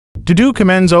Tudo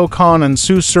comenzo con un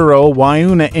sussurro y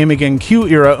una imagen que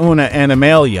era una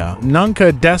anomalia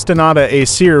nunca destinada a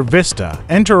ser vista,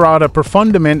 enterrada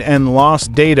profundamente en los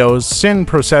datos sin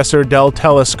procesar del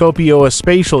Telescopio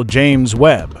Espacial James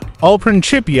Webb. Al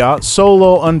principio,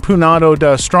 solo un puñado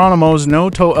de astrónomos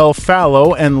notó el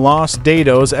fallo en los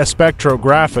datos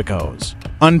espectrográficos.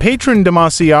 Un patrón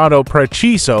demasiado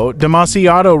preciso,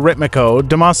 demasiado rítmico,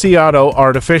 demasiado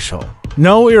artificial.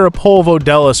 No era polvo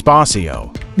del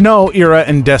espacio. No era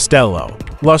un destello.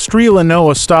 La estrella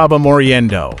no estaba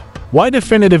muriendo. Y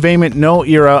definitivamente no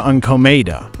era un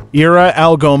cometa. Era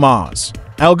algo más.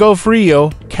 Algo frío,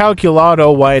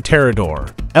 calculado y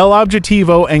aterrador. El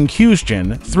objetivo en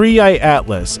cuestión, 3I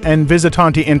Atlas, en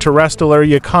visitante interestelar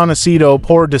y conocido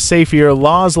por desafiar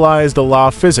las leyes de la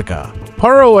física.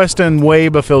 Para esta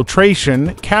nueva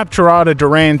filtración, capturada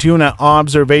durante una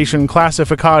observación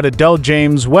clasificada del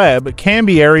James Webb,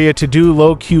 cambiaría todo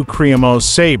lo que creemos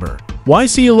saber. Y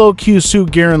si lo que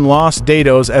sugieren los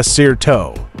datos es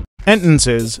cierto.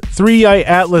 Entonces, 3I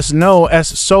Atlas no es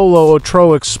solo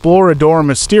otro explorador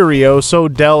misterioso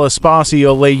del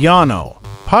espacio lejano.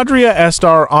 Podría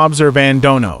estar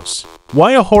observándonos.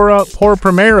 Y ahora, por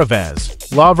primera vez,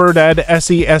 la verdad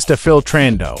está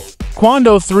filtrando.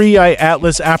 Cuando 3I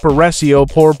Atlas apareció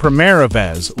por primera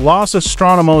vez, los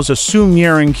astrónomos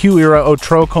asumieron que era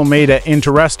otro cometa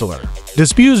interestelar.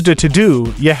 Después de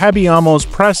todo, ya habíamos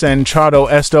presentado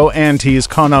esto antes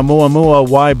con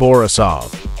Oumuamua y Borisov.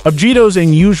 Objetos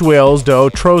inusuales de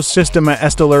otro sistema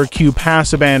estelar que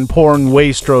pasaban por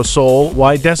nuestro Sol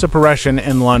y desaparecen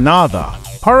en la nada.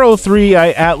 Para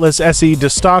 3I Atlas se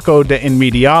destacó de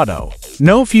inmediato.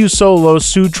 No fue solo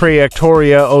su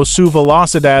trayectoria o su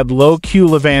velocidad lo que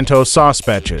levantó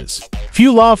sospechas. Fue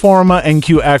la forma en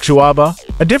que actuaba,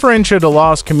 a diferencia de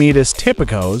los cometas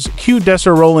típicos, que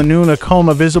desarrollan una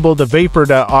coma visible de vapor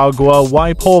de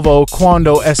agua y polvo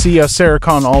cuando se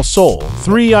acercan al Sol.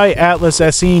 3I Atlas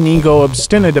se negó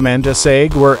obstinadamente a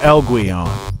seguir el guión.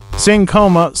 Sin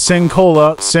coma, sin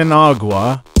cola, sin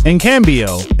agua. En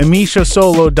cambio, emite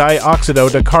solo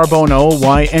dióxido de carbono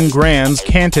y en grandes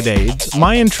cantidades,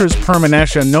 mientras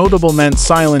permanece notablemente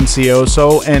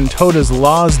silencioso en todas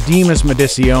las demás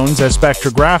mediciones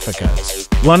espectrográficas.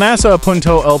 La NASA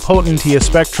apuntó el potente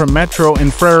espectrómetro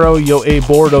infrarrojo a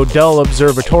bordo del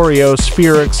observatorio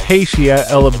Spherix hacia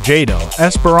el objeto,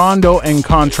 esperando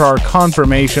encontrar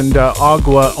confirmación de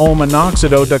agua o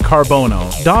monóxido de carbono,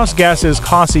 dos gases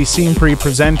casi siempre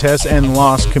presentes en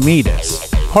los cometas.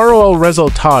 Para el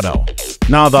resultado,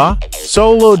 nada,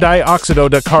 solo dióxido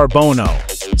de carbono.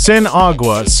 Sin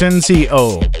agua, sin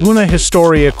CO, una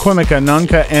historia química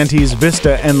nunca antes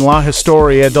vista en la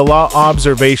historia de la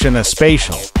observación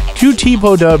espacial. ¿Qué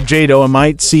tipo de objeto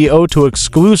emite CO2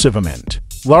 exclusivamente?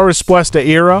 La respuesta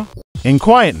era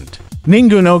inquietante.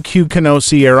 Ninguno que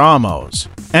conociéramos.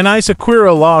 En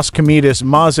sequera los cometas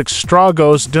más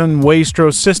extraños de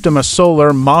nuestro sistema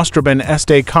solar mostraban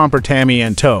este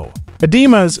comportamiento.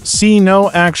 Además, si no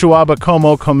actuaba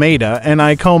como cometa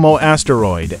y como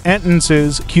asteroide,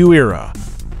 entonces, ¿qué era?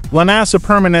 La NASA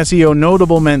permaneció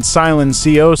notablemente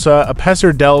silenciosa a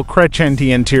pesar del creciente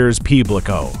interés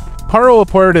público. Para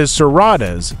puertas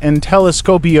cerradas, el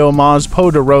telescopio más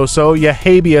poderoso ya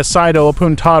había sido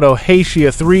apuntado hacia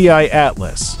 3I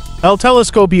Atlas. El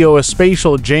Telescopio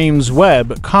Espacial James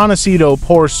Webb, conocido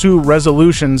por su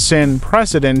resolución sin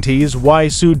precedentes y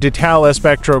su detalle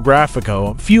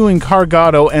espectrográfico, fue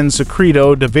encargado en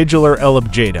secreto de vigilar el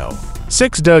objeto.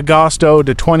 6 de agosto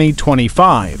de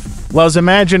 2025. Las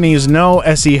imágenes no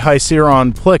se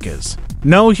hicieron públicas.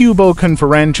 No hubo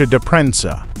conferencia de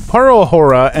prensa. Para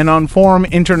ahora, en un form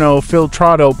interno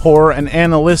filtrado por un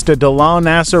analista de la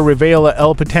NASA revela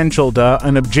el potencial de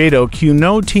un objeto que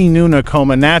no tiene una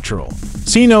coma natural,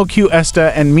 sino que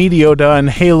está en medio de un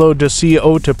halo de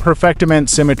CO2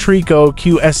 perfectamente simétrico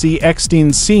que se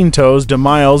extiende cientos de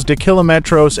miles de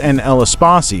kilómetros en el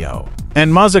espacio.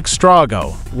 En más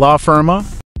extraño, la firma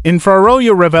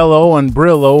infrarrojo reveló un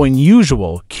brillo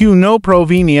inusual que no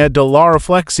provenía de la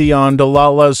reflexión de la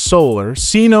luz solar,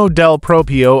 sino del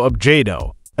propio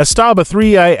objeto. Estaba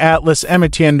 3I Atlas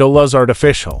emitiendo luz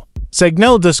artificial. Según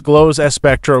el desglose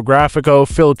espectrográfico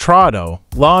filtrado,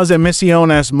 las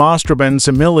emisiones mostraban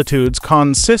similitudes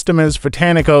con sistemas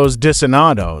fotónicos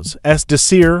diseñados, es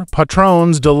decir,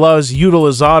 patrones de luz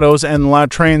utilizados en la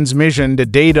transmisión de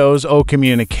datos o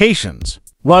comunicaciones.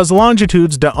 Las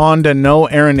longitudes de onda no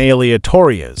eran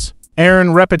aleatorias,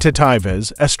 eran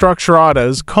repetitivas,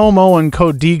 estructuradas como un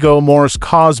código Morse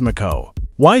cósmico.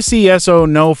 YCSO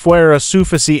no fuera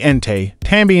suficiente,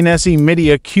 también ese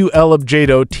media que el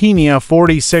objeto tenía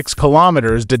 46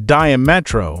 kilómetros de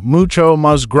diámetro, mucho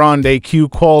más grande que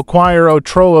cualquier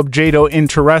otro objeto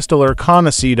interestelar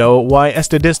conocido y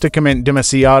estadísticamente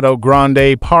demasiado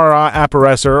grande para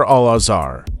aparecer al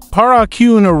azar. Para que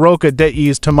una roca de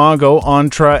este tamaño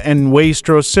entra en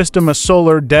nuestro sistema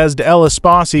solar desde el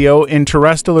espacio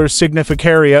interestelar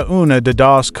significaría una de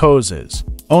dos cosas.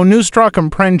 O nuestra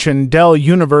comprensión del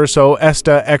universo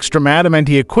está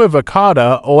extremadamente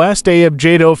equivocada o este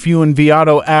objeto fue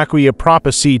enviado aquí a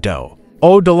propósito.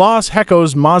 O de los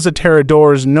hechos más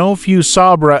aterradores no fue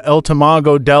sobre el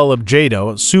tamaño del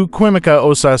objeto, su química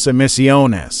o sus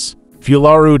emisiones. ¿Fue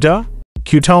la ruta?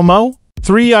 ¿Qué tomó?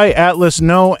 3 Atlas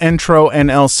no entró en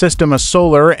el sistema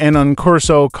solar en un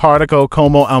curso cártico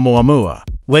como Oumuamua.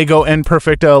 Luego en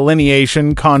perfecta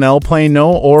alineación con el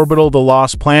plano orbital de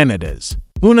los planetas.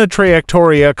 Una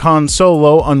trayectoria con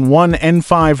solo un 1 en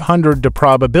 500 de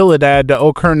probabilidad de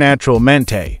ocurrir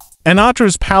naturalmente. En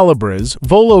otras palabras,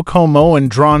 voló como un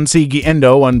dron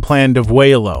siguiendo un plan de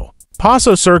vuelo.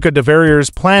 Pasó cerca de varios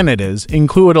planetas,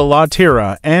 incluida la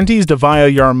Tierra, antes de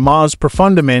viajar más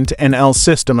profundamente en el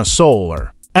sistema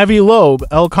solar. Avilob,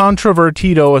 el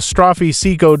controvertido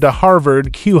astrofísico de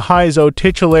Harvard que hizo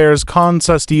titulares con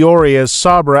sus teorías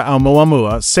sobre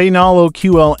Oumuamua, señaló que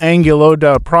el ángulo de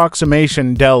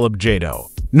aproximación del objeto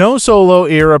no solo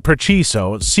era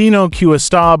preciso, sino que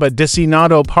estaba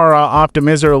diseñado para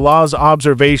optimizar las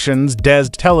observaciones desde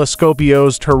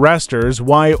telescopios terrestres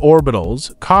y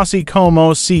orbitales, casi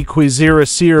como si quisiera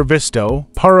ser visto,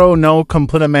 pero no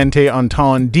completamente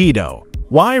entendido.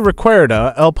 Y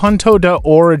recuerda, el punto de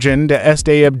origen de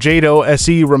este objeto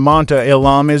se remonta a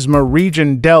la misma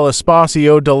región del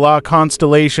espacio de la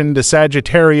constelación de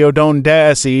Sagitario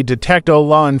donde se detectó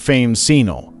la infame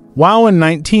señal. While in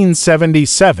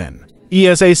 1977,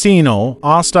 ese señal,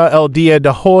 hasta el día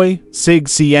de hoy, sigue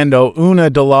siendo una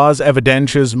de las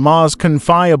evidencias más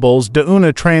confiables de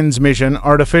una transmisión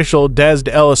artificial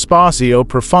desde el espacio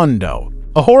profundo.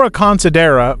 Ahora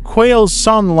considera cuáles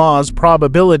son las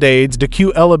probabilidades de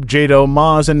que el objeto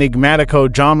más enigmático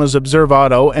jamás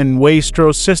observado en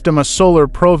nuestro sistema solar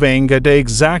provenga de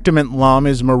exactamente la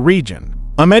misma región.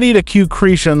 A medida que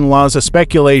crecen las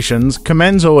especulaciones,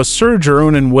 comenzó a surgir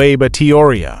una nueva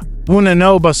teoría. Una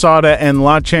no basada en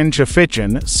la ciencia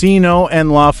ficción, sino en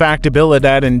la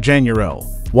factibilidad en general.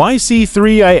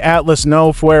 YC3 Atlas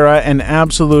no fuera en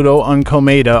absoluto un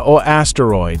cometa o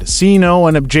asteroide, sino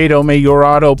un objeto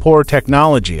mejorado por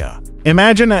tecnología.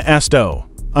 Imagina esto: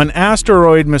 un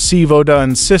asteroide masivo de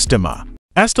un sistema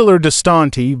estelar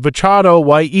distante, fachado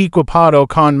y equipado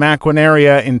con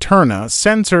maquinaria interna,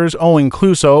 sensors o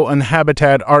incluso un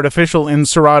hábitat artificial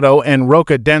encerrado en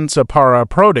roca densa para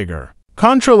proteger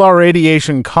contra la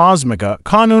radiación cósmica,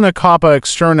 con una capa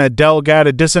externa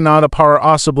delgada diseñada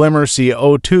para sublimar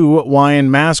CO2 y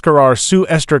enmascarar su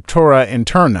estructura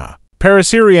interna.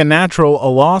 Parecería natural a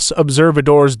los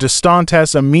observadores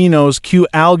distantes a menos que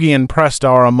alguien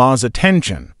prestara más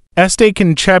atención. Este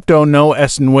concepto no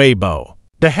es nuevo.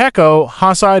 De hecho,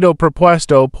 ha sido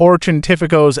propuesto por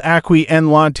científicos aquí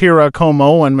en la Tierra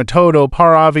como un método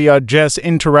para viajes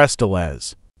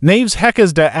interestelares. Naves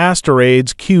hecas de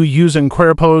asteroides que usan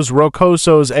cuerpos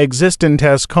rocosos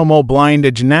existentes como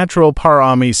blindage natural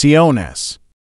para misiones.